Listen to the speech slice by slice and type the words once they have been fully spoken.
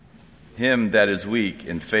Him that is weak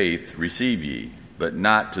in faith receive ye, but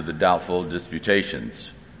not to the doubtful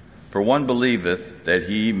disputations. For one believeth that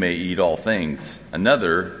he may eat all things,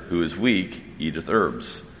 another, who is weak, eateth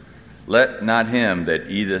herbs. Let not him that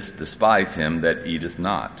eateth despise him that eateth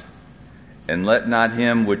not. And let not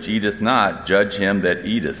him which eateth not judge him that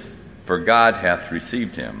eateth, for God hath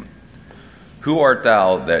received him. Who art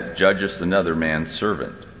thou that judgest another man's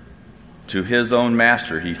servant? To his own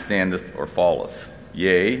master he standeth or falleth.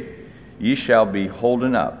 Yea, ye shall be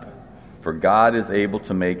holden up, for God is able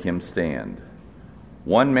to make him stand.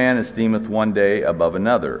 One man esteemeth one day above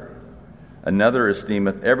another, another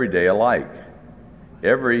esteemeth every day alike.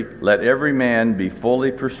 Let every man be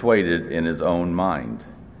fully persuaded in his own mind.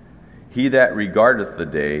 He that regardeth the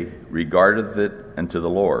day regardeth it unto the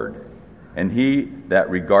Lord, and he that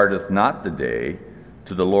regardeth not the day,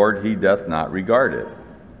 to the Lord he doth not regard it.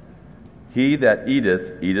 He that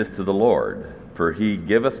eateth, eateth to the Lord, for he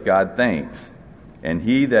giveth God thanks. And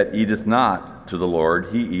he that eateth not to the Lord,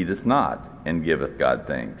 he eateth not, and giveth God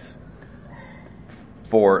thanks.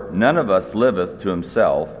 For none of us liveth to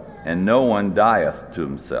himself, and no one dieth to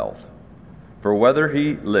himself. For whether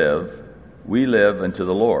he live, we live unto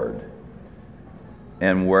the Lord.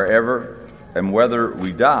 And whether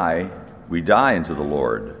we die unto the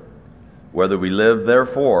Lord. Whether we live,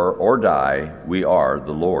 therefore, or die, we are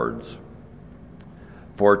the Lord's.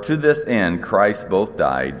 For to this end Christ both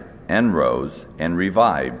died, and rose, and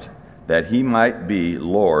revived, that he might be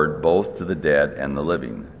Lord both to the dead and the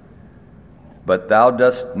living. But thou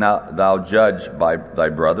dost not thou judge by thy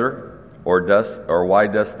brother, or why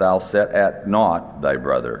dost thou set at naught thy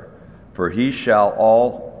brother? For we shall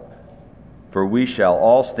all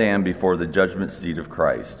stand before the judgment seat of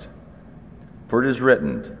Christ. For it is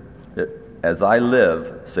written, As I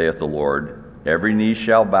live, saith the Lord, every knee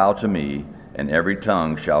shall bow to me, and every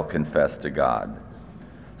tongue shall confess to God.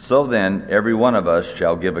 So then, every one of us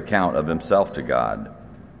shall give account of himself to God.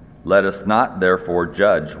 Let us not therefore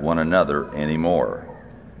judge one another any more,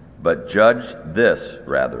 but judge this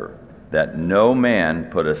rather, that no man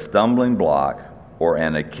put a stumbling block or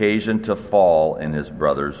an occasion to fall in his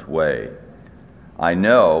brother's way. I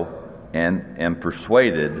know and am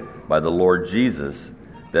persuaded by the Lord Jesus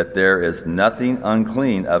that there is nothing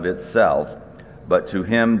unclean of itself, but to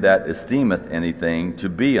him that esteemeth anything to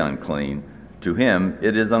be unclean, to him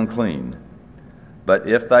it is unclean. But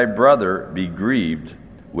if thy brother be grieved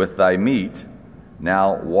with thy meat,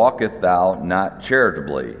 now walketh thou not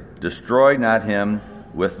charitably. Destroy not him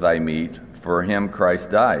with thy meat, for him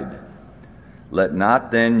Christ died. Let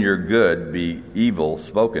not then your good be evil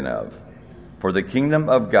spoken of. For the kingdom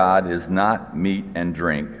of God is not meat and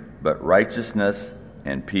drink, but righteousness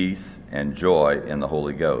and peace and joy in the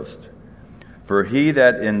Holy Ghost. For he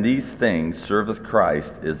that in these things serveth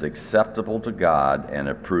Christ is acceptable to God and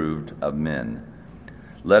approved of men.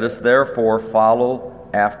 Let us therefore follow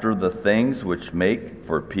after the things which make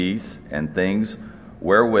for peace, and things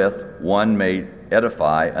wherewith one may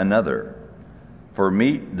edify another. For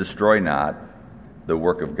meat destroy not the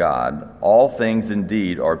work of God. All things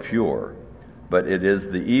indeed are pure, but it is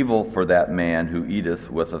the evil for that man who eateth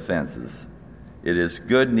with offenses. It is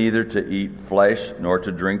good neither to eat flesh, nor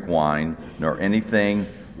to drink wine, nor anything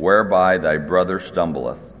whereby thy brother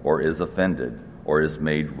stumbleth, or is offended, or is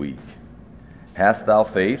made weak. Hast thou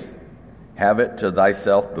faith? Have it to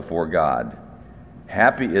thyself before God.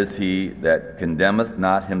 Happy is he that condemneth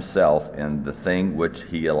not himself in the thing which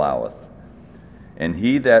he alloweth. And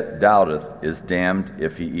he that doubteth is damned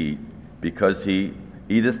if he eat, because he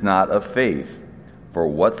eateth not of faith. For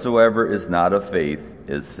whatsoever is not of faith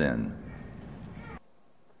is sin.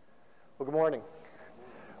 Well, good morning.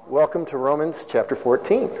 Welcome to Romans chapter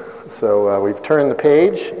 14. So we've turned the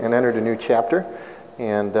page and entered a new chapter.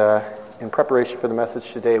 And in preparation for the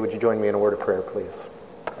message today, would you join me in a word of prayer, please?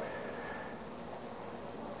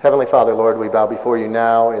 Heavenly Father, Lord, we bow before you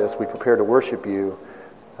now as we prepare to worship you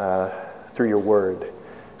through your word.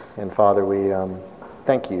 And Father, we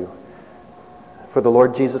thank you for the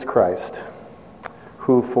Lord Jesus Christ,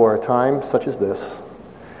 who for a time such as this,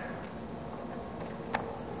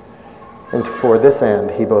 and for this end,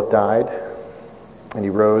 he both died and he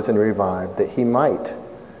rose and revived, that he might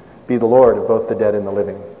be the Lord of both the dead and the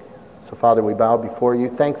living. So, Father, we bow before you,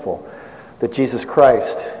 thankful that Jesus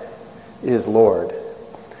Christ is Lord.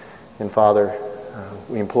 And, Father,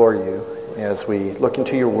 we implore you, as we look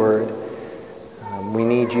into your word, we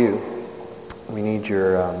need you. We need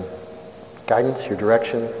your guidance, your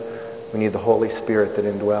direction. We need the Holy Spirit that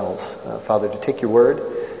indwells, Father, to take your word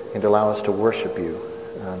and allow us to worship you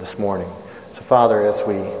this morning. So, Father, as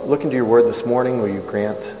we look into your word this morning, will you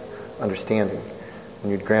grant understanding?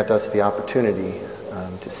 And you'd grant us the opportunity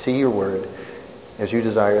to see your word as you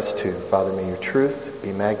desire us to. Father, may your truth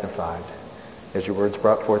be magnified as your words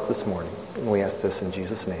brought forth this morning. And we ask this in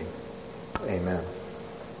Jesus' name. Amen.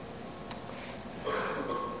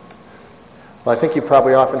 Well, I think you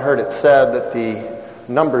probably often heard it said that the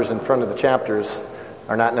numbers in front of the chapters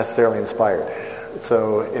are not necessarily inspired.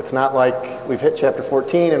 So it's not like we've hit chapter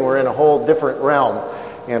 14 and we're in a whole different realm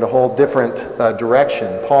and a whole different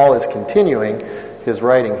direction. Paul is continuing his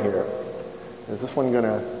writing here. Is this one going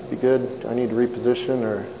to be good? Do I need to reposition,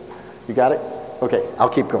 or you got it? Okay, I'll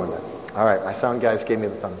keep going then. All right, my sound guys gave me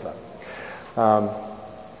the thumbs up.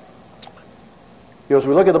 As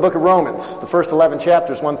we look at the book of Romans, the first 11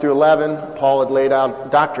 chapters, 1 through 11, Paul had laid out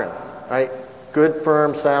doctrine, right? Good,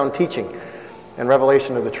 firm, sound teaching and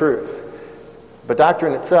revelation of the truth. But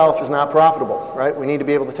doctrine itself is not profitable, right? We need to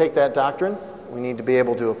be able to take that doctrine. We need to be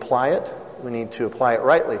able to apply it. We need to apply it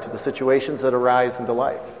rightly to the situations that arise into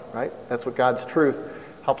life, right? That's what God's truth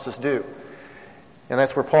helps us do. And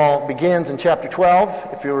that's where Paul begins in chapter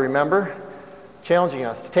 12, if you'll remember, challenging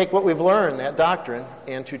us to take what we've learned, that doctrine,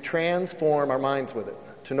 and to transform our minds with it.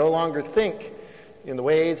 To no longer think in the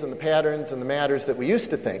ways and the patterns and the matters that we used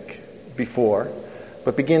to think before,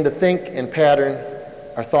 but begin to think and pattern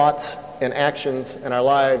our thoughts and actions and our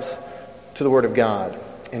lives to the Word of God.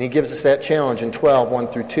 And he gives us that challenge in 12, 1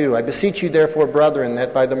 through 2. I beseech you, therefore, brethren,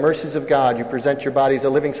 that by the mercies of God you present your bodies a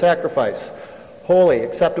living sacrifice, holy,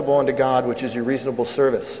 acceptable unto God, which is your reasonable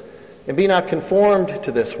service. And be not conformed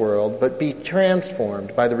to this world, but be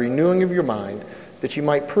transformed by the renewing of your mind, that you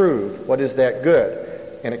might prove what is that good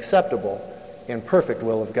and acceptable and perfect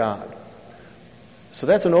will of God. So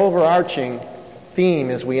that's an overarching theme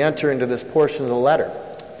as we enter into this portion of the letter.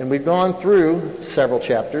 And we've gone through several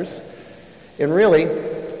chapters. And really,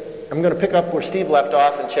 I'm going to pick up where Steve left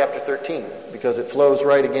off in chapter 13, because it flows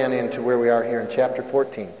right again into where we are here in chapter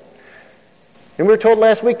 14. And we were told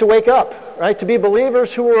last week to wake up, right? To be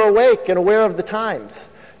believers who are awake and aware of the times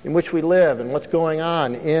in which we live and what's going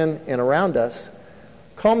on in and around us,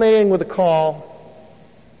 culminating with the call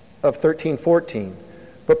of 13:14.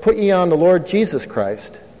 But put ye on the Lord Jesus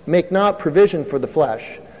Christ, make not provision for the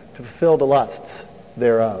flesh to fulfill the lusts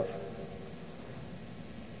thereof.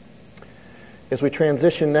 As we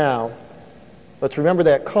transition now, let's remember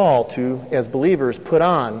that call to, as believers, put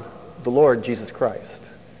on the Lord Jesus Christ.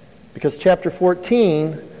 Because chapter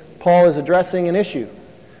 14, Paul is addressing an issue.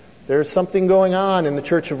 There's something going on in the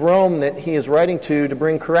church of Rome that he is writing to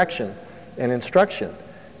bring correction and instruction.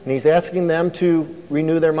 And he's asking them to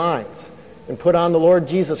renew their minds and put on the Lord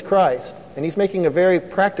Jesus Christ. And he's making a very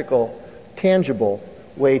practical, tangible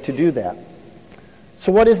way to do that.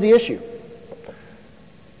 So what is the issue?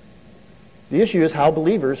 The issue is how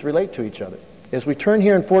believers relate to each other. As we turn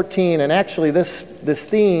here in 14, and actually this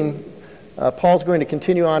theme, Paul's going to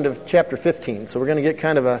continue on to chapter 15. So we're going to get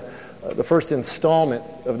kind of the first installment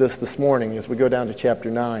of this morning as we go down to chapter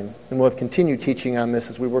 9. And we'll have continued teaching on this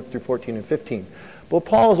as we work through 14 and 15. But what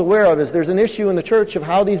Paul is aware of is there's an issue in the church of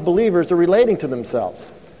how these believers are relating to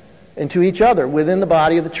themselves and to each other within the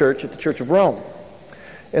body of the church at the Church of Rome.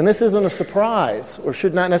 And this isn't a surprise, or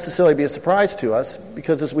should not necessarily be a surprise to us,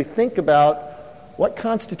 because as we think about what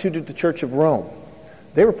constituted the Church of Rome,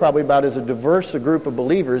 they were probably about as diverse a group of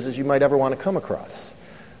believers as you might ever want to come across.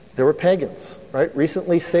 There were pagans, right?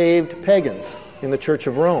 Recently saved pagans in the Church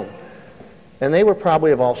of Rome. And they were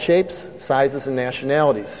probably of all shapes, sizes, and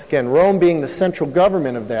nationalities. Again, Rome being the central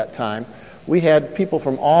government of that time, we had people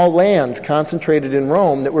from all lands concentrated in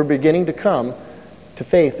Rome that were beginning to come to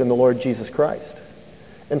faith in the Lord Jesus Christ.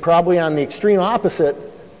 And probably on the extreme opposite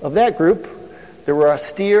of that group, there were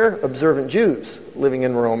austere, observant Jews living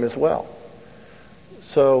in Rome as well.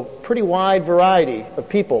 So, pretty wide variety of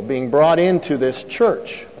people being brought into this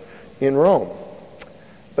church in Rome.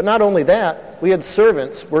 But not only that, we had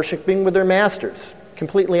servants worshiping with their masters,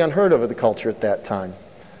 completely unheard of the culture at that time.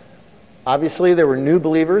 Obviously, there were new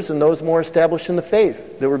believers and those more established in the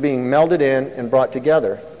faith that were being melded in and brought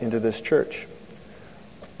together into this church.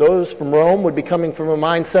 Those from Rome would be coming from a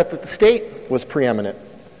mindset that the state was preeminent.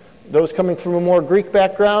 Those coming from a more Greek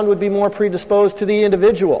background would be more predisposed to the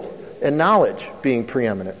individual and knowledge being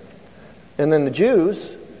preeminent. And then the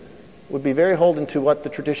Jews would be very holden to what the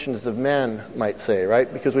traditions of men might say,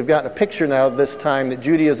 right? Because we've gotten a picture now of this time that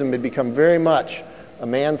Judaism had become very much a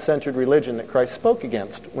man-centered religion that Christ spoke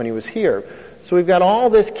against when he was here. So we've got all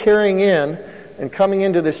this carrying in and coming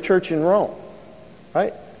into this church in Rome,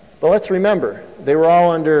 right? But let's remember, they were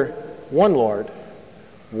all under one Lord,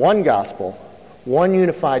 one gospel, one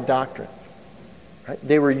unified doctrine. Right?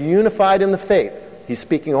 They were unified in the faith. He's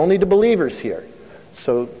speaking only to believers here.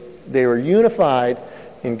 So they were unified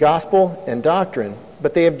in gospel and doctrine,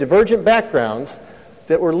 but they have divergent backgrounds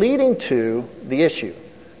that were leading to the issue,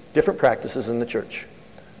 different practices in the church.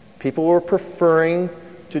 People were preferring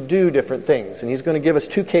to do different things. And he's going to give us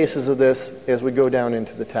two cases of this as we go down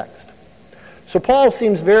into the text. So Paul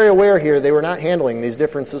seems very aware here they were not handling these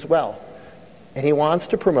differences well. And he wants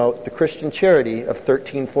to promote the Christian charity of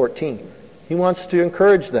 13:14. He wants to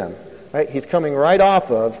encourage them. Right? He's coming right off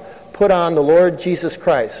of, put on the Lord Jesus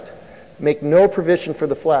Christ. Make no provision for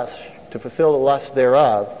the flesh to fulfill the lust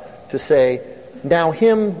thereof, to say, now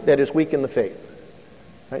him that is weak in the faith.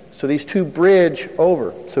 Right? So these two bridge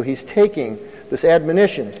over. So he's taking this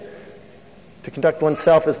admonition to conduct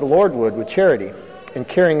oneself as the Lord would with charity and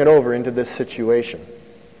carrying it over into this situation.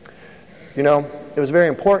 You know, it was very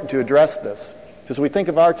important to address this. Because we think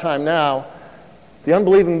of our time now, the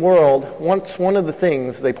unbelieving world wants one of the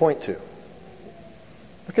things they point to.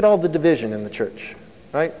 Look at all the division in the church,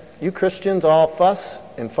 right? You Christians all fuss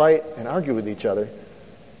and fight and argue with each other.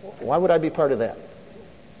 Why would I be part of that?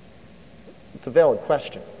 It's a valid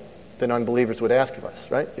question that unbelievers would ask of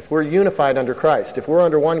us, right? If we're unified under Christ, if we're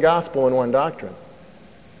under one gospel and one doctrine,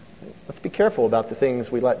 let's be careful about the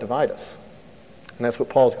things we let divide us. And that's what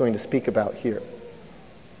Paul's going to speak about here.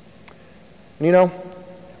 And you know,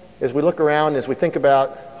 as we look around, as we think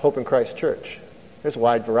about Hope in Christ Church, there's a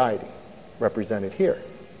wide variety represented here,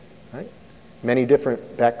 right? Many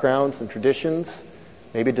different backgrounds and traditions,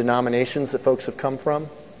 maybe denominations that folks have come from,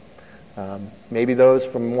 maybe those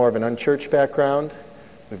from more of an unchurched background.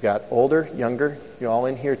 We've got older, younger, you're all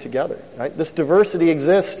in here together, right? This diversity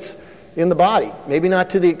exists in the body, maybe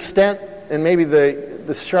not to the extent and maybe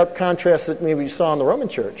the sharp contrast that maybe you saw in the Roman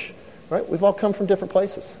church, right? We've all come from different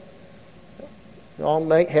places. We all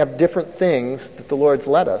might have different things that the Lord's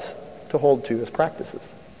led us to hold to as practices.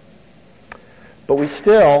 But we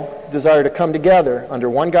still desire to come together under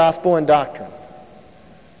one gospel and doctrine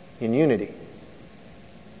in unity.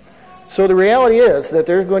 So the reality is that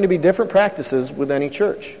there are going to be different practices with any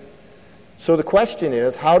church. So the question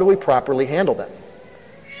is, how do we properly handle them?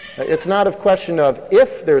 It's not a question of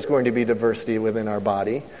if there's going to be diversity within our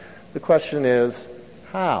body. The question is,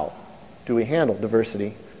 how do we handle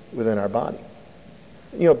diversity within our body?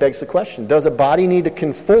 You know, it begs the question, does a body need to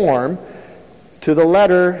conform to the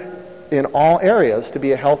letter in all areas to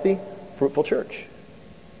be a healthy, fruitful church?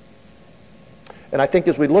 And I think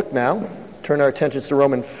as we look now, turn our attentions to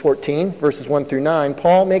Romans 14, verses 1 through 9,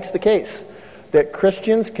 Paul makes the case that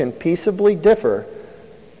Christians can peaceably differ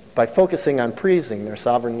by focusing on praising their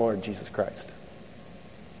sovereign Lord, Jesus Christ.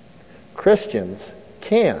 Christians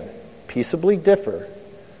can peaceably differ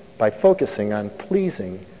by focusing on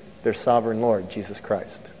pleasing their sovereign Lord, Jesus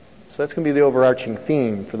Christ. So that's going to be the overarching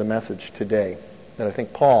theme for the message today that I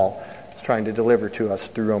think Paul is trying to deliver to us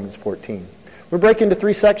through Romans 14. We'll break into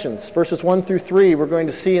three sections. Verses 1 through 3, we're going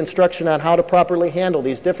to see instruction on how to properly handle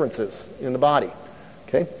these differences in the body.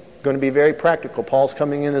 Okay? Going to be very practical. Paul's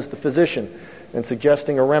coming in as the physician and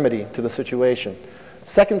suggesting a remedy to the situation.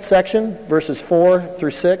 Second section, verses 4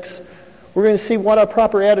 through 6, we're going to see what our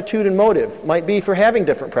proper attitude and motive might be for having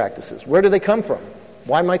different practices. Where do they come from?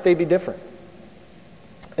 Why might they be different?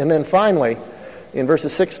 And then finally, in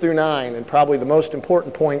verses 6 through 9, and probably the most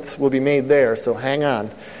important points will be made there, so hang on.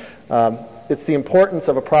 It's the importance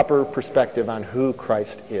of a proper perspective on who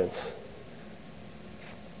Christ is.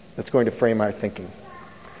 That's going to frame our thinking.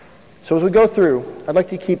 So as we go through, I'd like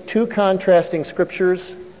to keep two contrasting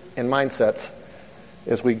scriptures and mindsets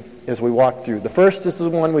as we walk through. The first is the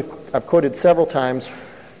one I've quoted several times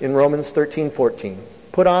in Romans 13:14.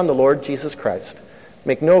 Put on the Lord Jesus Christ.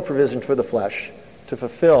 Make no provision for the flesh to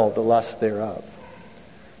fulfill the lust thereof.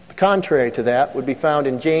 The contrary to that would be found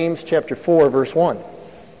in James chapter 4, verse 1.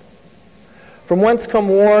 From whence come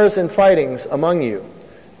wars and fightings among you?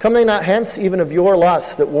 Come they not hence even of your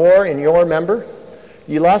lusts that war in your member?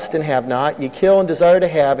 Ye lust and have not, ye kill and desire to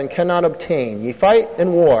have and cannot obtain. Ye fight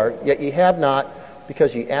and war, yet ye have not,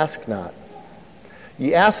 because ye ask not.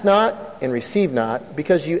 Ye ask not and receive not,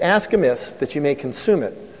 because you ask amiss, that you may consume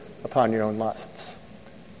it upon your own lusts.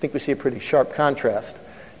 I think we see a pretty sharp contrast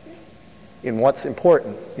in what's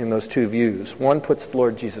important in those two views. One puts the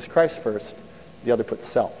Lord Jesus Christ first, the other puts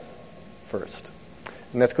self first.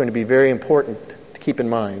 And that's going to be very important to keep in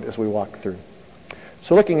mind as we walk through.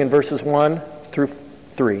 So looking in verses 1 through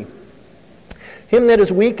 3. Him that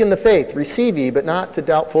is weak in the faith, receive ye, but not to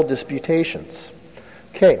doubtful disputations.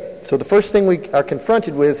 Okay, so the first thing we are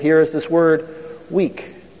confronted with here is this word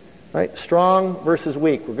weak. Right? Strong versus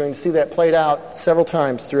weak. We're going to see that played out several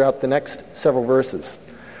times throughout the next several verses.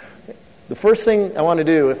 The first thing I want to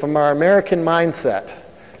do, from our American mindset,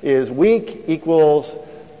 is weak equals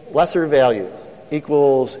lesser value.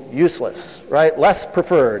 equals useless, right? Less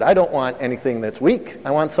preferred. I don't want anything that's weak.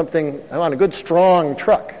 I want a good strong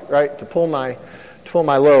truck, right, to pull my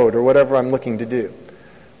load or whatever I'm looking to do.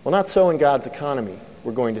 Well, not so in God's economy,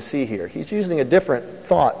 we're going to see here. He's using a different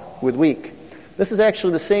thought with weak. This is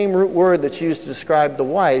actually the same root word that's used to describe the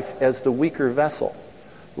wife as the weaker vessel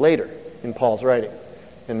later in Paul's writing.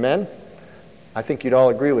 And men, I think you'd all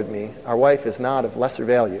agree with me, our wife is not of lesser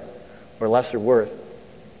value or lesser worth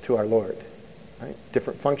to our Lord. Right?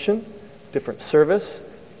 Different function, different service,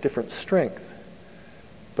 different strength,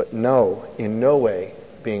 but no, in no way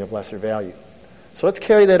being of lesser value. So let's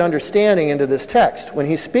carry that understanding into this text. When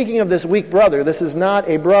he's speaking of this weak brother, this is not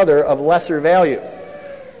a brother of lesser value.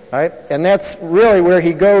 Right? And that's really where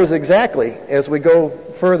he goes exactly as we go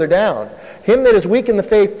further down. Him that is weak in the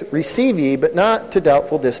faith receive ye, but not to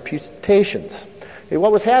doubtful disputations. Okay,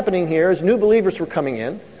 what was happening here is new believers were coming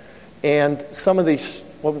in, and some of these,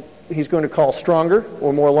 what he's going to call stronger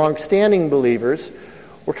or more long-standing believers,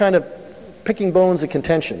 were kind of picking bones of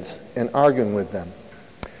contentions and arguing with them.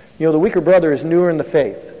 You know, the weaker brother is newer in the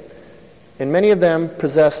faith, and many of them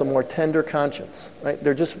possess a more tender conscience. Right?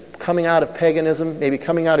 They're just coming out of paganism, maybe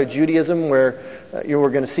coming out of Judaism, where you were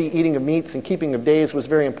going to see eating of meats and keeping of days was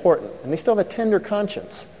very important. And they still have a tender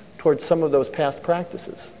conscience towards some of those past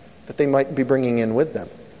practices that they might be bringing in with them.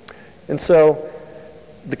 And so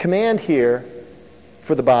the command here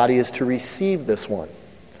for the body is to receive this one,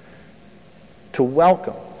 to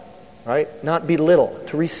welcome, right? Not belittle,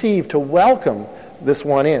 to receive, to welcome this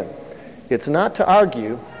one in. It's not to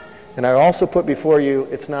argue, and I also put before you,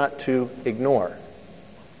 it's not to ignore.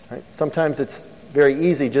 Right? Sometimes it's very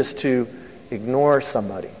easy just to ignore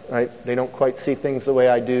somebody. Right? They don't quite see things the way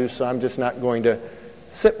I do, so I'm just not going to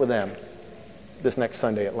sit with them this next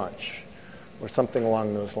Sunday at lunch, or something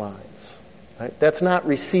along those lines. Right? That's not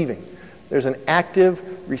receiving. There's an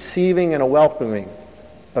active receiving and a welcoming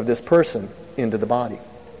of this person into the body.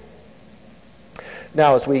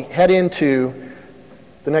 Now, as we head into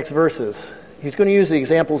the next verses, he's going to use the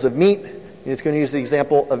examples of meat, and he's going to use the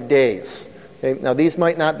example of days. Okay? Now, these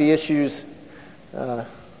might not be issues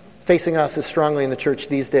facing us as strongly in the church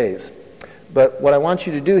these days. But what I want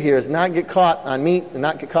you to do here is not get caught on meat and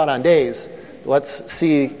not get caught on days. Let's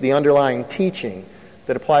see the underlying teaching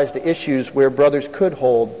that applies to issues where brothers could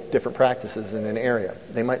hold different practices in an area.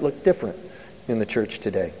 They might look different in the church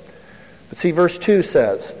today. But see, verse 2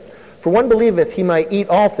 says, "For one believeth he might eat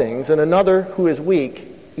all things, and another who is weak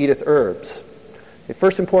eateth herbs." The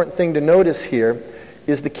first important thing to notice here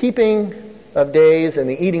is the keeping of days and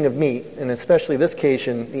the eating of meat, and especially this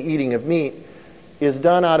occasion, the eating of meat, is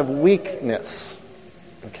done out of weakness.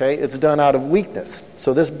 Okay? It's done out of weakness.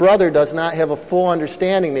 So this brother does not have a full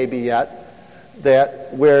understanding maybe yet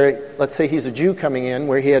that where, let's say he's a Jew coming in,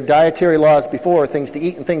 where he had dietary laws before, things to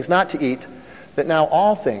eat and things not to eat, that now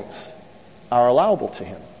all things are allowable to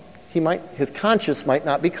him. His conscience might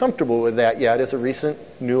not be comfortable with that yet as a recent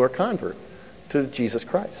newer convert to Jesus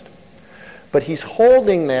Christ. But he's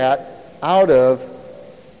holding that out of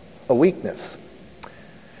a weakness.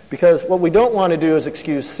 Because what we don't want to do is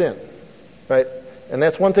excuse sin, right? And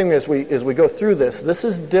that's one thing as we go through this. This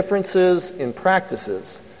is differences in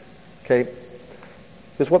practices, okay?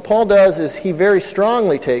 Because what Paul does is he very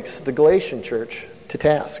strongly takes the Galatian church to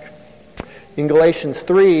task. In Galatians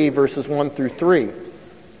 3, verses 1 through 3,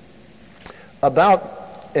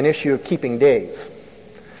 about an issue of keeping days.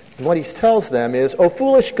 And what he tells them is, "O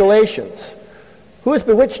foolish Galatians, who has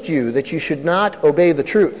bewitched you that you should not obey the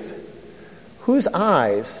truth?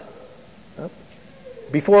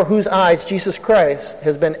 Before whose eyes Jesus Christ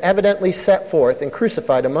has been evidently set forth and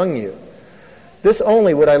crucified among you. This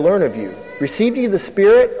only would I learn of you. Received ye the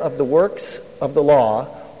Spirit of the works of the law,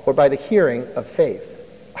 or by the hearing of faith?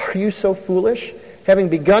 Are you so foolish? Having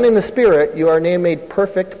begun in the Spirit, you are now made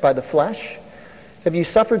perfect by the flesh? Have you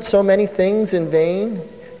suffered so many things in vain,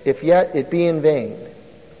 if yet it be in vain?"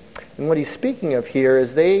 And what he's speaking of here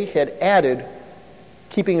is they had added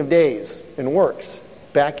keeping of days and works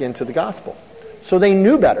back into the gospel. So they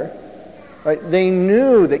knew better. Right? They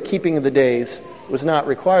knew that keeping of the days was not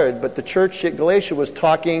required, but the church at Galatia was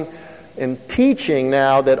talking and teaching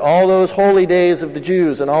now that all those holy days of the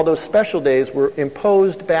Jews and all those special days were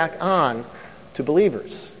imposed back on to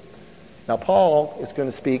believers. Now Paul is going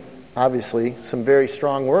to speak, obviously, some very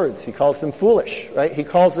strong words. He calls them foolish, right? He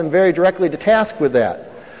calls them very directly to task with that.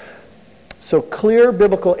 So clear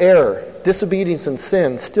biblical error, disobedience, and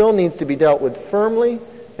sin still needs to be dealt with firmly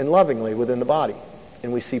and lovingly within the body.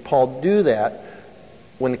 And we see Paul do that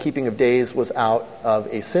when the keeping of days was out of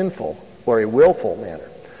a sinful or a willful manner.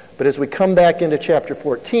 But as we come back into chapter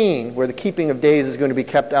 14, where the keeping of days is going to be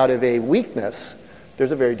kept out of a weakness,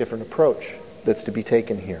 there's a very different approach that's to be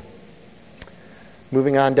taken here.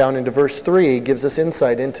 Moving on down into verse 3 gives us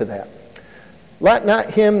insight into that. Let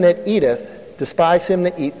not him that eateth despise him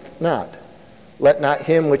that eateth not. Let not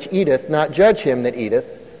him which eateth not judge him that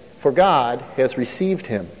eateth, for God has received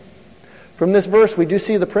him. From this verse, we do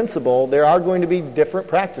see the principle. There are going to be different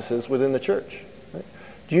practices within the church. Right?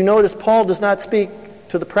 Do you notice Paul does not speak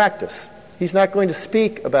to the practice? He's not going to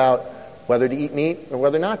speak about whether to eat meat or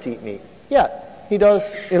whether not to eat meat. Yet, he does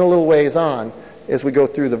in a little ways on as we go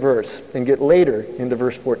through the verse and get later into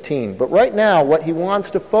verse 14. But right now, what he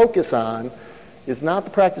wants to focus on is not the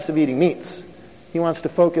practice of eating meats. He wants to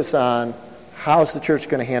focus on how is the church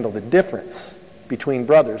going to handle the difference between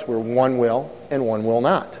brothers where one will and one will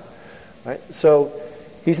not. Right? So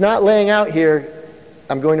he's not laying out here,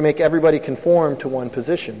 I'm going to make everybody conform to one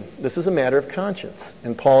position. This is a matter of conscience,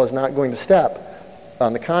 and Paul is not going to step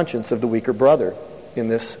on the conscience of the weaker brother in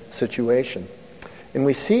this situation. And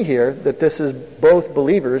we see here that this is both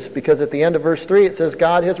believers, because at the end of verse 3 it says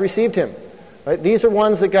God has received him. Right? These are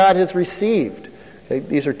ones that God has received. Okay?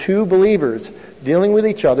 These are two believers dealing with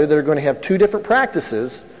each other that are going to have two different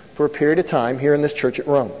practices for a period of time here in this church at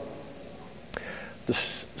Rome.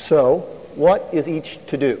 So, what is each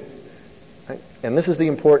to do? Right? And this is the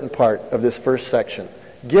important part of this first section.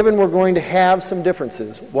 Given we're going to have some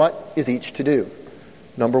differences, what is each to do?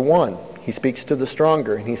 Number one, he speaks to the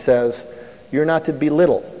stronger, and he says, you're not to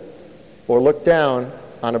belittle or look down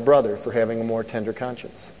on a brother for having a more tender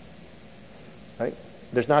conscience. Right?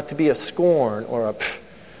 There's not to be a scorn or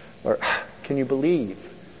can you believe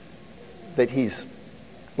that he's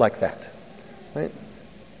like that? Right?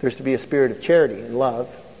 There's to be a spirit of charity and love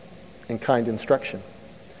and kind instruction.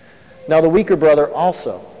 Now the weaker brother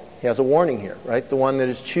also has a warning here, right? The one that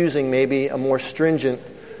is choosing maybe a more stringent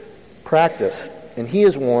practice. And he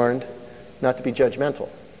is warned not to be judgmental,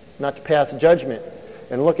 not to pass judgment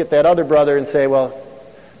and look at that other brother and say, well,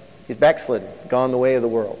 he's backslidden, gone the way of the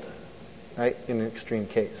world, right? In an extreme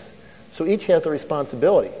case. So each has a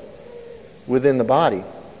responsibility within the body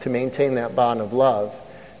to maintain that bond of love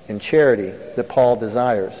and charity that Paul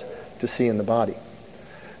desires to see in the body.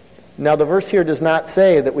 Now the verse here does not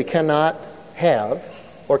say that we cannot have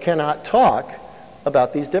or cannot talk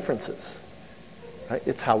about these differences. Right?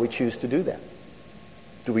 It's how we choose to do that.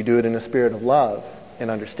 Do we do it in a spirit of love and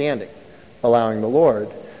understanding, allowing the Lord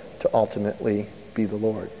to ultimately be the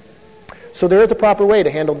Lord? So there is a proper way to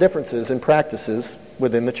handle differences and practices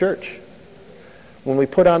within the church. When we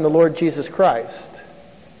put on the Lord Jesus Christ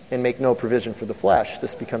and make no provision for the flesh,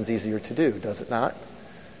 this becomes easier to do, does it not?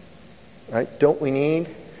 Right? Don't we need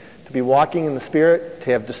to be walking in the Spirit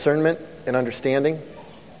to have discernment and understanding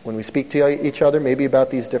when we speak to each other, maybe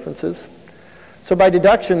about these differences? So by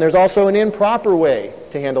deduction, there's also an improper way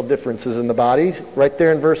to handle differences in the body, right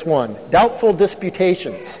there in verse 1. Doubtful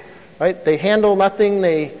disputations. Right? They handle nothing,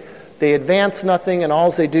 they advance nothing, and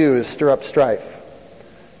all they do is stir up strife.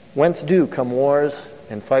 Whence do come wars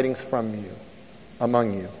and fightings from you,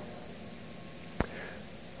 among you?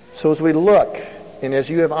 So as we look, and as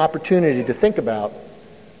you have opportunity to think about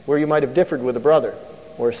where you might have differed with a brother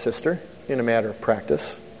or a sister in a matter of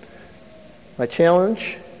practice, my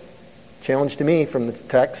challenge to me from the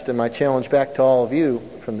text, and my challenge back to all of you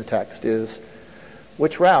from the text is,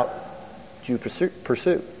 which route do you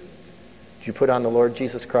pursue? Do you put on the Lord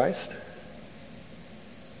Jesus Christ?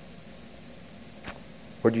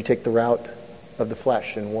 Or do you take the route of the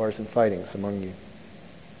flesh in wars and fightings among you?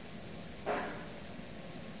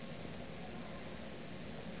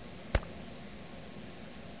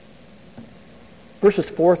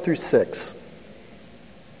 Verses 4 through 6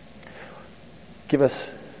 give us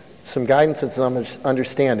some guidance and some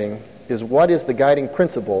understanding is what is the guiding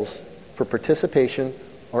principles for participation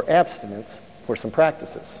or abstinence for some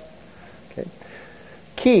practices. Okay.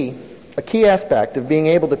 A key aspect of being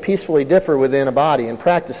able to peacefully differ within a body and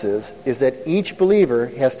practices is that each believer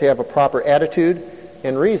has to have a proper attitude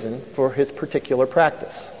and reason for his particular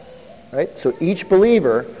practice. Right? So each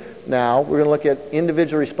believer, now we're going to look at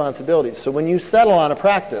individual responsibilities. So when you settle on a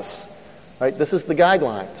practice, right, this is the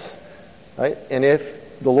guidelines. Right? And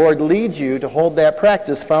if the Lord leads you to hold that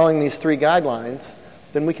practice following these three guidelines,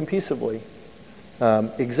 then we can peaceably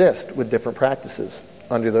exist with different practices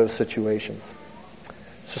under those situations.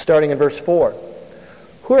 So starting in verse 4,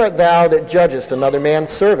 who art thou that judgest another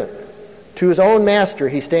man's servant? To his own master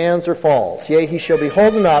he stands or falls. Yea, he shall be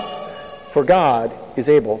holden up, for God is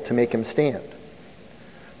able to make him stand.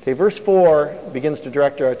 Okay, verse 4 begins to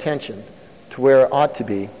direct our attention to where it ought to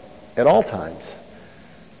be at all times.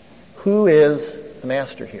 Who is the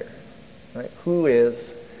master here? Right? Who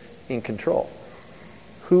is in control?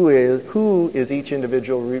 Who is each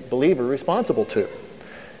individual believer responsible to?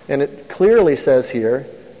 And it clearly says here,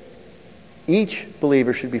 each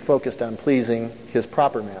believer should be focused on pleasing his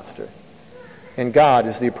proper master. And God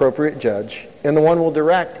is the appropriate judge, and the one will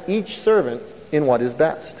direct each servant in what is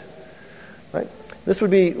best. Right? This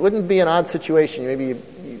wouldn't be an odd situation. Maybe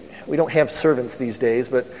we don't have servants these days,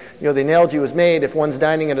 but the analogy was made if one's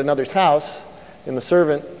dining at another's house and the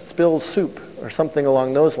servant spills soup or something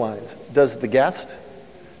along those lines. Does the guest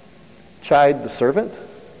chide the servant?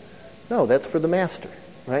 No, that's for the master,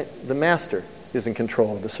 right? The master is in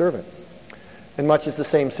control of the servant. And much is the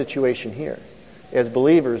same situation here. As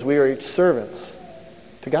believers, we are each servants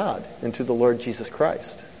to God and to the Lord Jesus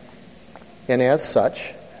Christ. And as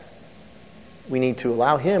such, we need to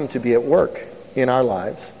allow Him to be at work in our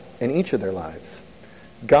lives and each of their lives.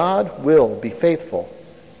 God will be faithful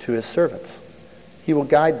to His servants. He will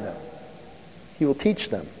guide them. He will teach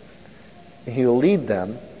them. And He will lead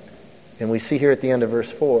them. And we see here at the end of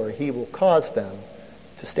verse 4, He will cause them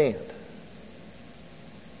to stand.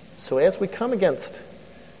 So as we come against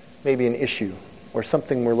maybe an issue or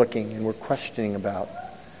something we're looking and we're questioning about,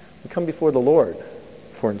 we come before the Lord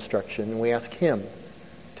for instruction and we ask Him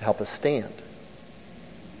to help us stand.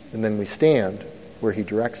 And then we stand where He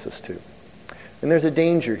directs us to. And there's a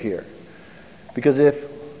danger here, because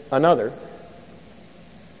if another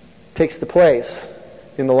takes the place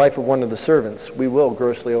in the life of one of the servants, we will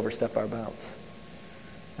grossly overstep our bounds.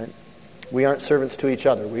 Right? We aren't servants to each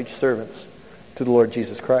other. We're each servants to the Lord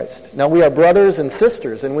Jesus Christ. Now we are brothers and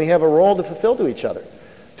sisters, and we have a role to fulfill to each other,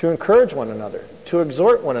 to encourage one another, to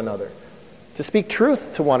exhort one another, to speak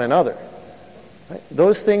truth to one another. Right?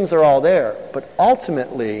 Those things are all there, but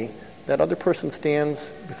ultimately that other person stands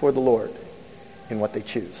before the Lord in what they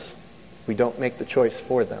choose. We don't make the choice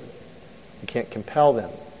for them. We can't compel them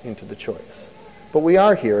into the choice. But we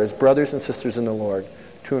are here as brothers and sisters in the Lord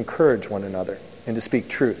to encourage one another and to speak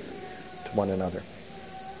truth to one another.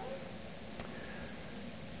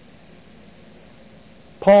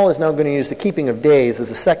 Paul is now going to use the keeping of days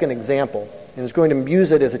as a second example and is going to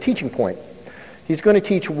use it as a teaching point. He's going to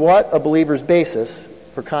teach what a believer's basis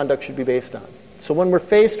for conduct should be based on. So when we're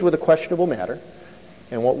faced with a questionable matter,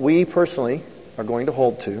 and what we personally are going to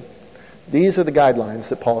hold to, these are the guidelines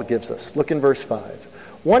that Paul gives us. Look in verse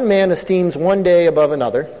 5. One man esteems one day above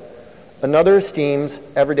another. Another esteems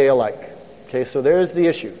every day alike. Okay, so there's the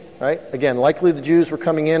issue, right? Again, likely the Jews were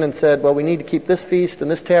coming in and said, well, we need to keep this feast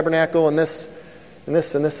and this tabernacle and this and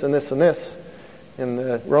this and this and this and this. And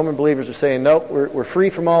the Roman believers are saying, nope, we're free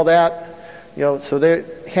from all that. So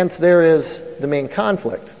hence there is the main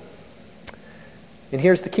conflict. And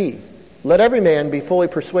here's the key. Let every man be fully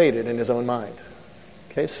persuaded in his own mind.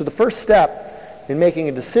 Okay, so the first step in making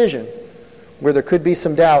a decision where there could be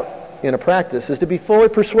some doubt in a practice is to be fully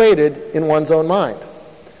persuaded in one's own mind.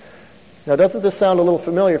 Now, doesn't this sound a little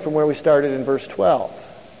familiar from where we started in verse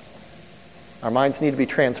 12? Our minds need to be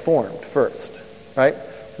transformed first, right?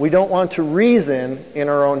 We don't want to reason in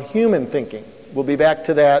our own human thinking. We'll be back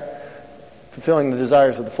to that, fulfilling the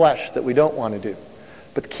desires of the flesh that we don't want to do.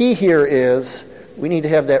 But the key here is we need to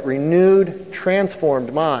have that renewed,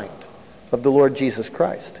 transformed mind of the Lord Jesus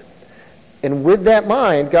Christ. And with that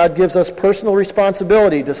mind, God gives us personal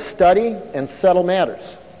responsibility to study and settle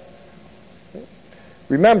matters.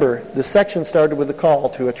 Remember, this section started with a call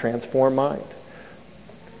to a transformed mind.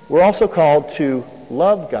 We're also called to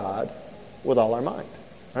love God with all our mind,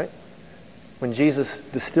 right? When Jesus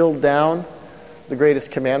distilled down the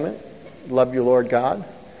greatest commandment, love your Lord God,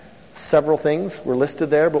 several things were listed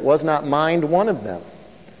there, but was not mind one of them.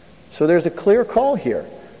 So there's a clear call here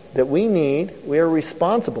that we are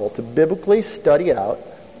responsible to biblically study out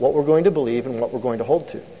what we're going to believe and what we're going to hold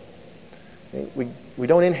to. We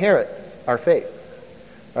don't inherit our faith.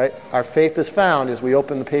 Right? Our faith is found as we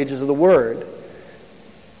open the pages of the Word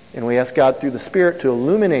and we ask God through the Spirit to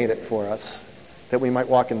illuminate it for us that we might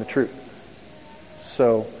walk in the truth.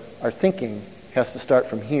 So our thinking has to start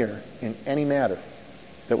from here in any matter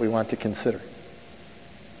that we want to consider.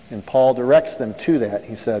 And Paul directs them to that.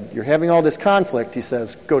 He said, you're having all this conflict. He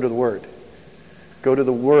says, go to the Word. Go to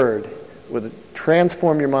the Word.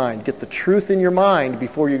 Transform your mind. Get the truth in your mind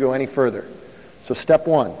before you go any further. So step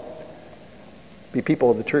 1, be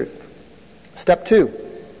people of the truth. Step 2,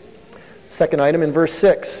 second item in verse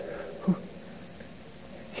 6.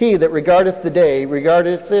 He that regardeth the day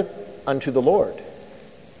regardeth it unto the Lord.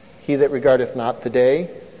 He that regardeth not the day,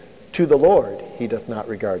 to the Lord he doth not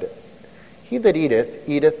regard it. He that eateth,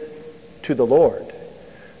 eateth to the Lord,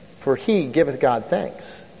 for he giveth God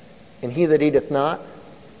thanks. And he that eateth not,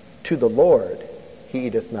 to the Lord he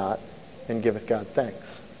eateth not, and giveth God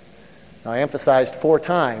thanks. Now I emphasized 4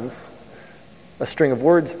 times a string of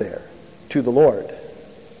words there. To the Lord.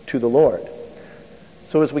 To the Lord.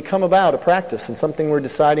 So as we come about a practice and something we're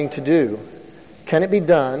deciding to do, can it be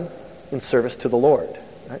done in service to the Lord?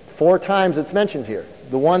 Right? 4 times it's mentioned here.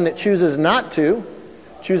 The one that chooses not to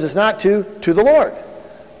the Lord.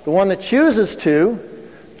 The one that chooses to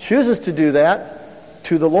do that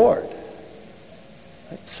to the Lord.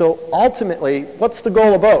 Right? So ultimately, what's the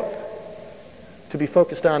goal of both? To be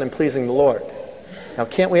focused on and pleasing the Lord. Now,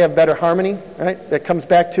 can't we have better harmony? Right? That comes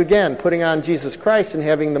back to, again, putting on Jesus Christ and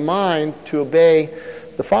having the mind to obey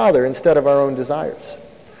the Father instead of our own desires.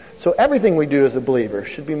 So everything we do as a believer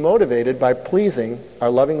should be motivated by pleasing our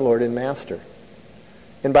loving Lord and Master.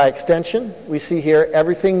 And by extension, we see here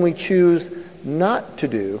everything we choose not to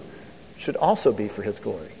do should also be for his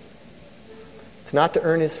glory. It's not to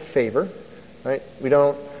earn his favor, right?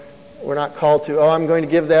 We're not called to, I'm going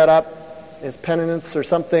to give that up as penitence or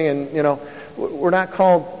something, and we're not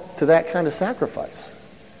called to that kind of sacrifice,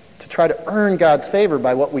 to try to earn God's favor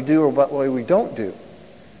by what we do or what we don't do.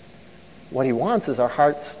 What he wants is our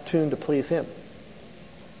hearts tuned to please him.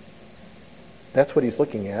 That's what he's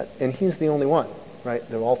looking at, and he's the only one, right,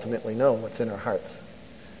 that will ultimately know what's in our hearts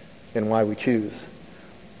and why we choose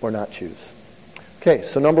or not choose. Okay,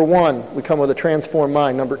 so number 1, we come with a transformed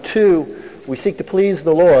mind. Number 2, we seek to please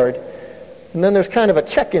the Lord. And then there's kind of a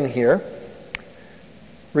check-in here.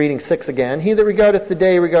 Reading 6 again. He that regardeth the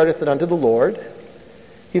day regardeth it unto the Lord.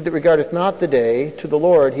 He that regardeth not the day, to the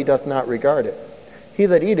Lord he doth not regard it. He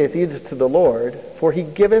that eateth, eateth to the Lord, for he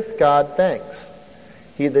giveth God thanks.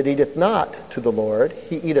 He that eateth not to the Lord,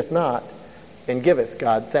 he eateth not, and giveth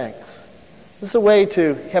God thanks. This is a way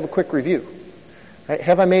to have a quick review. Right?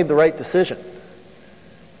 Have I made the right decision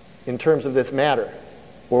in terms of this matter,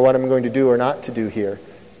 or what I'm going to do or not to do here?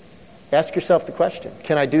 Ask yourself the question,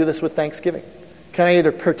 can I do this with thanksgiving? Can I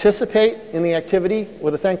either participate in the activity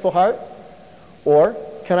with a thankful heart, or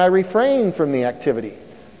can I refrain from the activity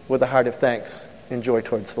with a heart of thanks and joy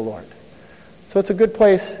towards the Lord? So it's a good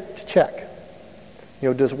place to check.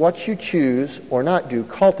 Does what you choose or not do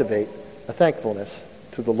cultivate a thankfulness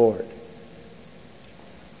to the Lord?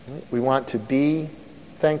 We want to be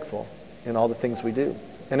thankful in all the things we do.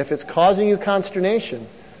 And if it's causing you consternation,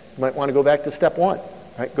 you might want to go back to step 1.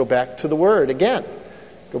 Right? Go back to the Word again.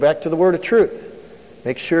 Go back to the Word of truth.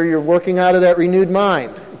 Make sure you're working out of that renewed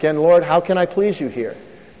mind. Again, Lord, how can I please you here?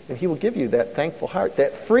 And he will give you that thankful heart,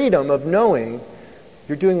 that freedom of knowing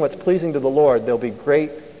you're doing what's pleasing to the Lord. There'll be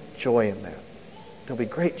great joy in that. There'll be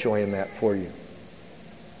great joy in that for you.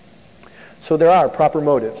 So there are proper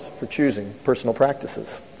motives for choosing personal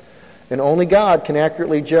practices. And only God can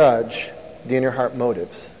accurately judge the inner heart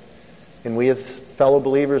motives. And we as fellow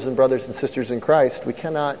believers and brothers and sisters in Christ, we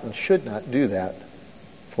cannot and should not do that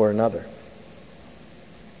for another.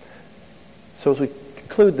 So as we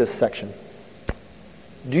conclude this section,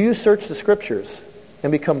 do you search the Scriptures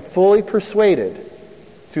and become fully persuaded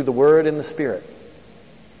through the Word and the Spirit?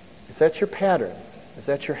 Is that your pattern? Is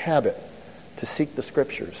that your habit to seek the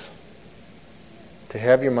Scriptures? To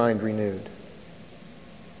have your mind renewed?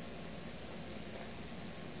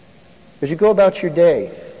 As you go about your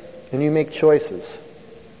day and you make choices,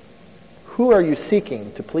 who are you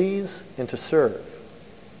seeking to please and to serve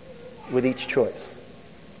with each choice?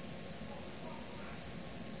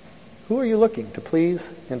 Who are you looking to please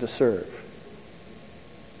and to serve?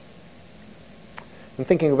 In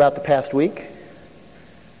thinking about the past week,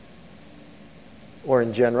 or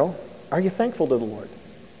in general, are you thankful to the Lord?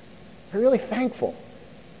 Are you really thankful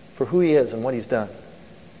for who he is and what he's done,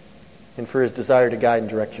 and for his desire to guide and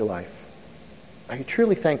direct your life? Are you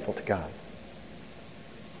truly thankful to God?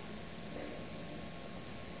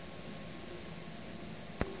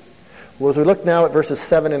 Well, as we look now at verses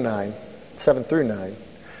 7 through 9,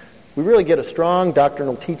 we really get a strong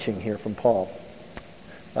doctrinal teaching here from Paul.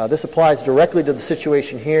 This applies directly to the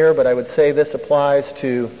situation here, but I would say this applies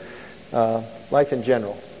to life in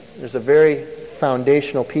general. There's a very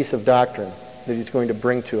foundational piece of doctrine that he's going to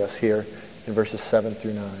bring to us here in verses 7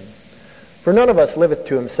 through 9. For none of us liveth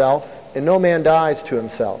to himself, and no man dies to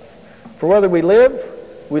himself. For whether we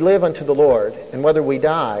live unto the Lord, and whether we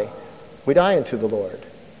die unto the Lord.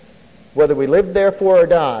 Whether we live therefore or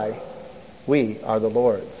die, we are the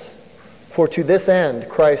Lord's. For to this end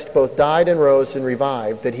Christ both died and rose and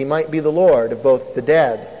revived, that he might be the Lord of both the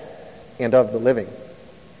dead and of the living.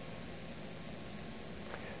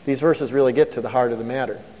 These verses really get to the heart of the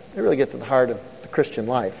matter. They really get to the heart of the Christian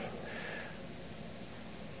life.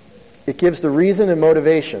 It gives the reason and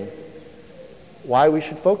motivation why we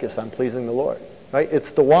should focus on pleasing the Lord. Right?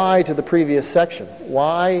 It's the why to the previous section.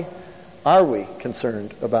 Why are we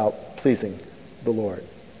concerned about pleasing the Lord?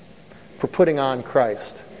 For putting on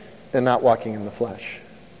Christ and not walking in the flesh.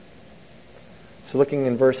 So looking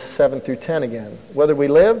in verse 7 through 10 again. Whether we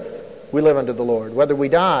live unto the Lord. Whether we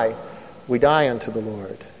die unto the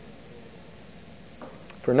Lord.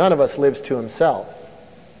 For none of us lives to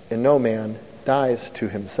himself, and no man dies to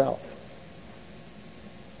himself.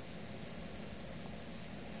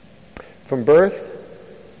 From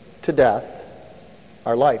birth to death,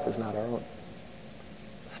 our life is not our own.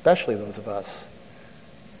 Especially those of us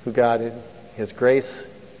who God in his grace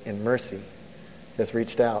and mercy has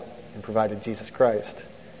reached out and provided Jesus Christ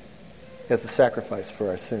as the sacrifice for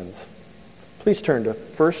our sins. Please turn to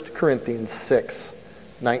 1 Corinthians 6,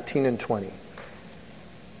 19 and 20.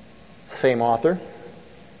 Same author,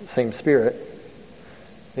 same Spirit,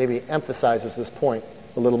 maybe emphasizes this point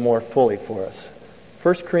a little more fully for us.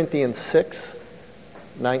 1 Corinthians 6,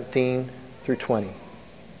 19 through 20.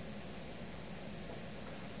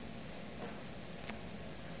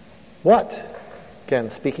 What? Again,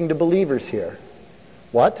 speaking to believers here.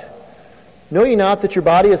 What? Know ye not that your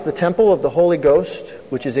body is the temple of the Holy Ghost,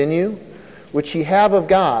 which is in you, which ye have of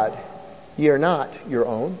God? Ye are not your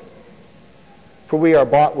own. For we are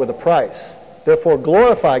bought with a price. Therefore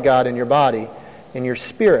glorify God in your body and your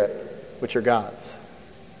spirit, which are God's.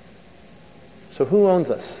 So who owns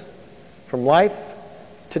us? From life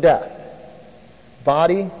to death.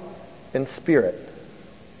 Body and spirit.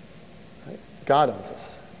 Right? God owns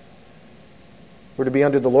us. We're to be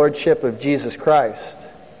under the lordship of Jesus Christ,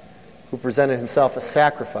 who presented himself a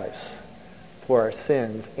sacrifice for our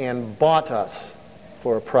sins and bought us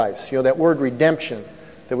for a price. You know, that word redemption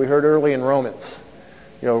that we heard early in Romans,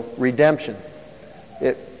 redemption,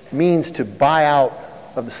 it means to buy out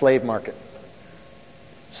of the slave market.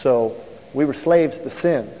 So we were slaves to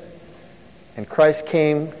sin, and Christ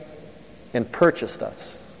came and purchased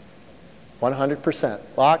us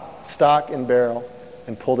 100%, lock, stock, and barrel,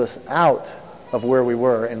 and pulled us out of where we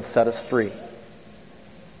were and set us free.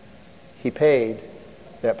 He paid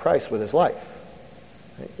that price with his life.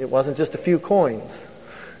 It wasn't just a few coins.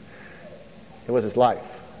 It was his life.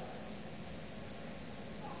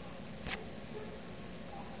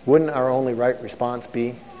 Wouldn't our only right response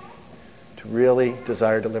be to really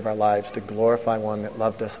desire to live our lives to glorify one that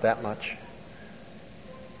loved us that much,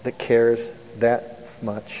 that cares that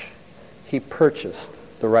much? He purchased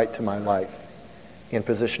the right to my life in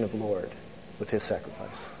position of Lord with his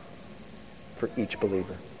sacrifice for each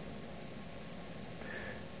believer.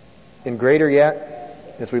 And greater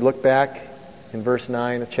yet, as we look back in verse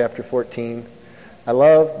 9 of chapter 14, I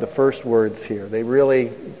love the first words here. They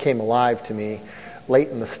really came alive to me late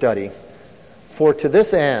in the study. For to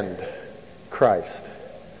this end, Christ.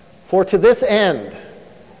 For to this end.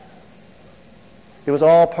 It was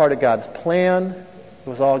all part of God's plan. It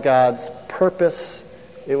was all God's purpose.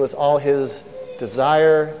 It was all his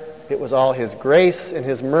desire. It was all his grace and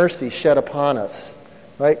his mercy shed upon us.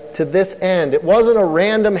 Right? To this end. It wasn't a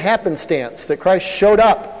random happenstance that Christ showed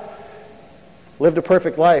up, lived a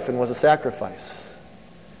perfect life, and was a sacrifice.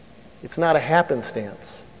 It's not a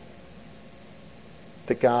happenstance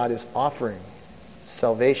that God is offering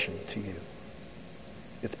salvation to you.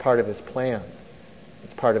 It's part of his plan.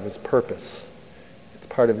 It's part of his purpose. It's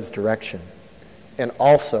part of his direction. And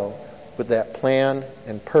also, with that plan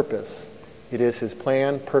and purpose, it is his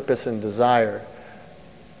plan, purpose, and desire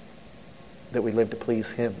that we live to please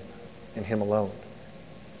him and him alone.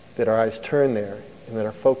 That our eyes turn there and that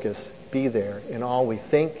our focus be there in all we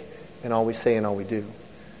think and all we say and all we do.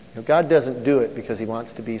 God doesn't do it because he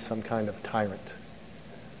wants to be some kind of tyrant.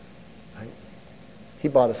 Right? He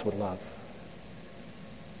bought us with love.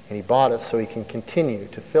 And he bought us so he can continue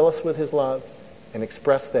to fill us with his love and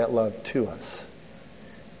express that love to us.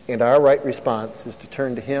 And our right response is to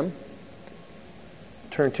turn to him,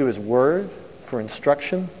 turn to his word for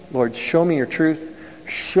instruction. Lord, show me your truth.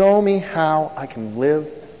 Show me how I can live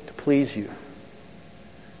to please you.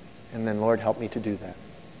 And then, Lord, help me to do that.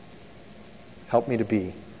 Help me to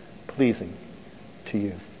be pleasing to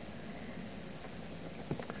you.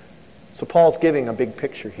 So Paul's giving a big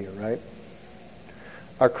picture here, right?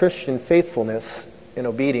 Our Christian faithfulness and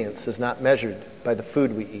obedience is not measured by the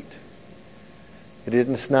food we eat. It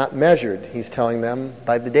is not measured, he's telling them,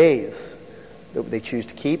 by the days that they choose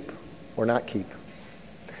to keep or not keep.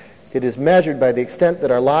 It is measured by the extent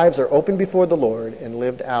that our lives are open before the Lord and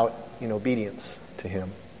lived out in obedience to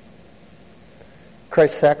him.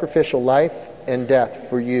 Christ's sacrificial life and death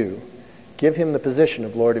for you give him the position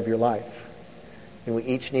of Lord of your life. And we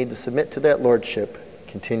each need to submit to that lordship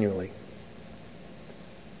continually.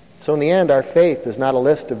 So in the end, our faith is not a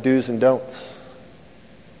list of do's and don'ts.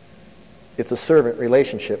 It's a servant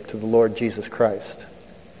relationship to the Lord Jesus Christ,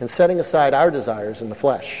 and setting aside our desires in the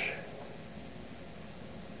flesh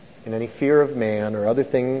and any fear of man or other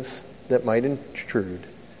things that might misconstrued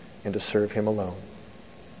and to serve him alone.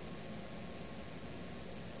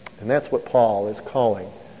 And that's what Paul is calling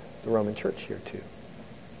the Roman church here to.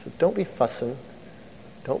 So don't be fussing,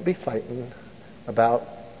 don't be fighting about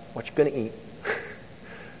what you're going to eat,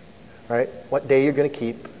 right? What day you're going to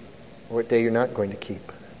keep or what day you're not going to keep.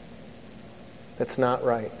 That's not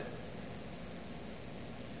right.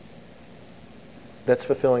 That's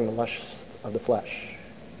fulfilling the lusts of the flesh.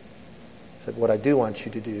 He said, what I do want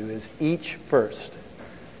you to do is each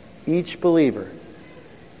believer,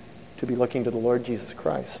 to be looking to the Lord Jesus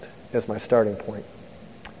Christ as my starting point,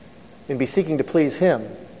 and be seeking to please him,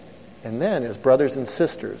 and then as brothers and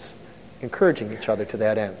sisters, encouraging each other to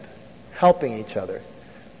that end, helping each other,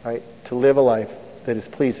 right, to live a life that is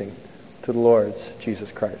pleasing to the Lord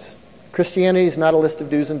Jesus Christ. Christianity is not a list of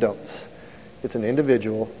do's and don'ts. It's an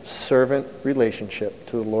individual servant relationship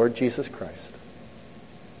to the Lord Jesus Christ.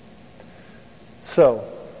 So,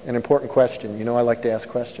 an important question. You know I like to ask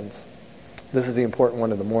questions. This is the important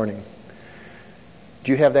one of the morning.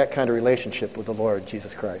 Do you have that kind of relationship with the Lord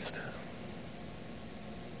Jesus Christ?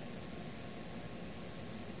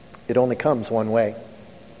 It only comes one way.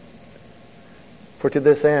 For to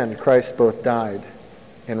this end Christ both died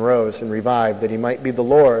and rose and revived, that he might be the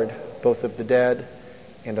Lord both of the dead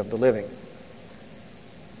and of the living.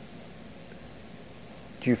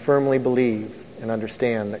 Do you firmly believe and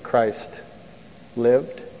understand that Christ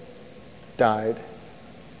lived, died,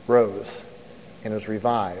 rose, and was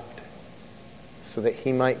revived so that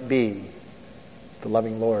he might be the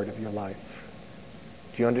loving Lord of your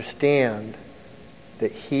life? Do you understand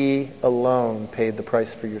that he alone paid the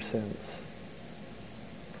price for your sins?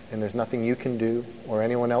 And there's nothing you can do or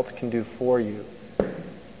anyone else can do for you,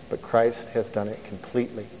 but Christ has done it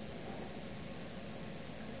completely.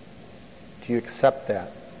 Do you accept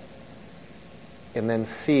that? And then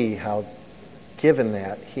see how, given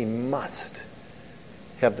that, he must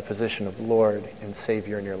have the position of Lord and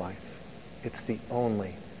Savior in your life. It's the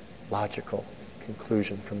only logical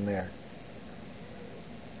conclusion from there.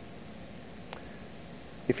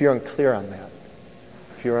 If you're unclear on that,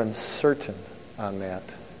 if you're uncertain on that,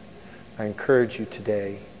 I encourage you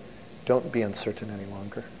today, don't be uncertain any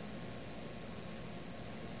longer.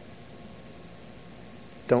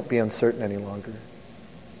 Don't be uncertain any longer.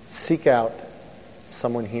 Seek out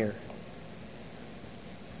someone here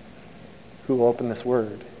who will open this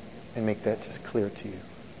word and make that just clear to you.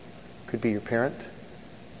 Could be your parent.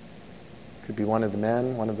 Could be one of the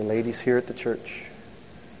men, one of the ladies here at the church.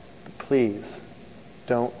 But please,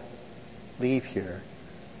 don't leave here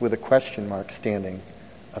with a question mark standing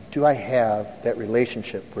of, do I have that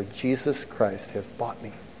relationship where Jesus Christ has bought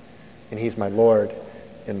me and he's my Lord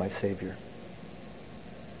and my Savior?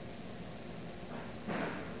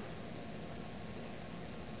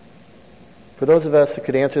 For those of us who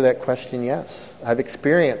could answer that question, yes. I've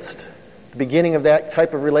experienced the beginning of that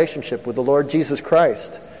type of relationship with the Lord Jesus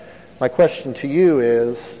Christ. My question to you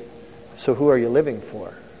is, so who are you living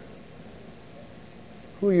for?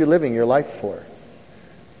 Who are you living your life for?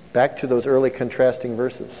 Back to those early contrasting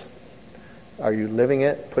verses. Are you living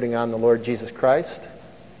it, putting on the Lord Jesus Christ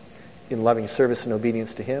in loving service and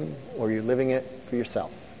obedience to him, or are you living it for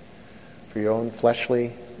yourself, for your own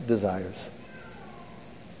fleshly desires?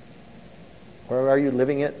 Or are you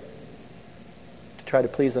living it to try to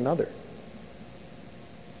please another?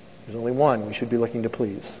 There's only one we should be looking to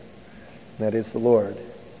please, and that is the Lord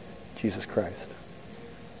Jesus Christ.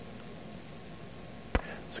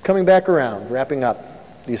 So coming back around, wrapping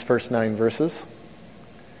up these first 9 verses,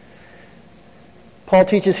 Paul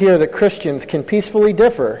teaches here that Christians can peacefully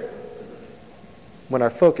differ when our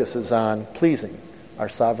focus is on pleasing our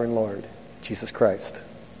sovereign Lord, Jesus Christ.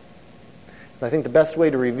 And I think the best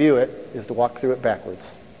way to review it is to walk through it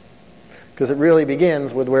backwards, because it really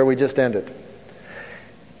begins with where we just ended.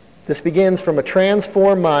 This begins from a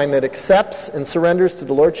transformed mind that accepts and surrenders to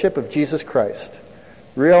the Lordship of Jesus Christ,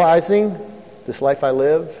 realizing this life I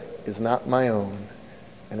live is not my own,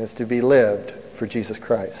 and is to be lived for Jesus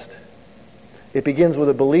Christ. It begins with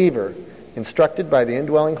a believer instructed by the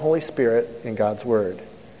indwelling Holy Spirit in God's Word.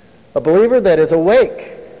 A believer that is awake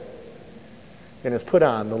and has put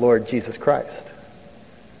on the Lord Jesus Christ.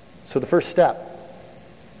 So the first step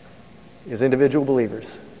is individual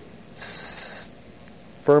believers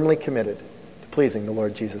firmly committed to pleasing the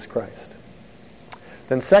Lord Jesus Christ.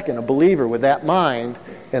 Then second, a believer with that mind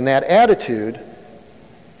and that attitude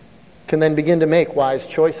can then begin to make wise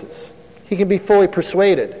choices. He can be fully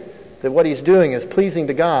persuaded that what he's doing is pleasing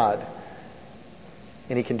to God,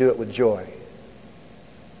 and he can do it with joy.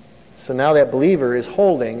 So now that believer is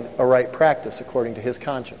holding a right practice according to his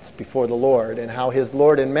conscience before the Lord, and how his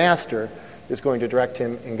Lord and Master is going to direct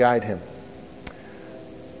him and guide him.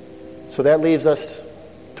 So that leaves us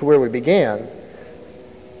to where we began.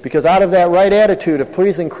 Because out of that right attitude of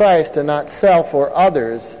pleasing Christ and not self or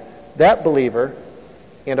others, that believer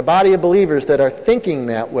and a body of believers that are thinking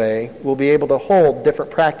that way will be able to hold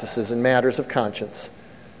different practices in matters of conscience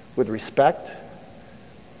with respect,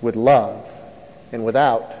 with love, and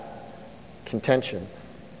without contention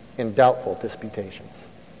and doubtful disputations.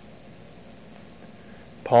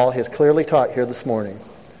 Paul has clearly taught here this morning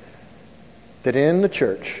that in the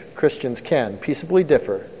church, Christians can peaceably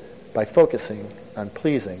differ by focusing on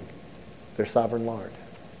pleasing their sovereign Lord.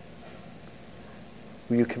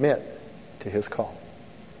 Will you commit to his call?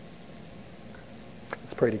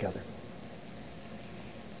 Let's pray together.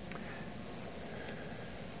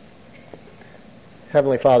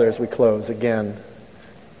 Heavenly Father, as we close, again,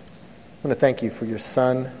 I want to thank you for your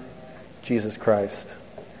Son, Jesus Christ,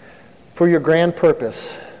 for your grand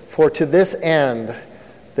purpose, for to this end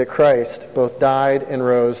that Christ both died and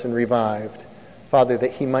rose and revived, Father,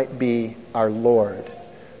 that he might be our Lord,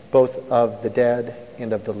 both of the dead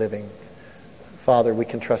and of the living. Father, we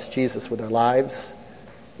can trust Jesus with our lives.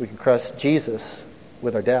 We can trust Jesus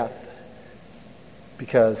with our death,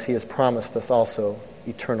 because he has promised us also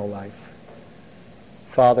eternal life.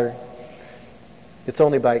 Father, it's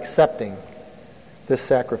only by accepting this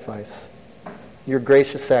sacrifice, your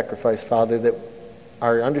gracious sacrifice, Father, that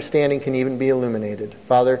our understanding can even be illuminated.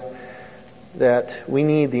 Father, that we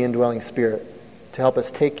need the indwelling Spirit to help us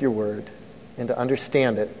take your word and to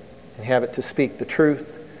understand it and have it to speak the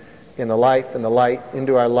truth in the life and the light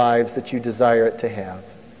into our lives that you desire it to have.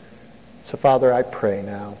 So, Father, I pray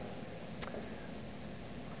now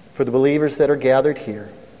for the believers that are gathered here,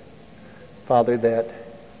 Father, that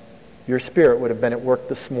your Spirit would have been at work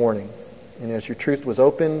this morning. And as your truth was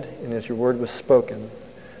opened and as your word was spoken,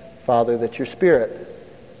 Father, that your Spirit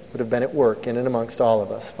would have been at work in and amongst all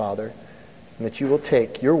of us, Father, and that you will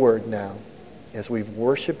take your word now as we've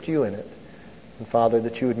worshiped you in it, and Father,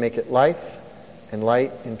 that you would make it life and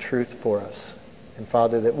light and truth for us. And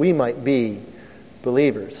Father, that we might be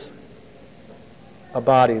believers, a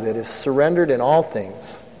body that is surrendered in all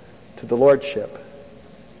things to the lordship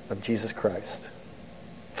of Jesus Christ.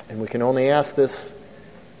 And we can only ask this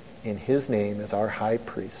in his name as our high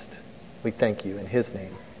priest. We thank you in his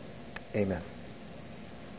name. Amen.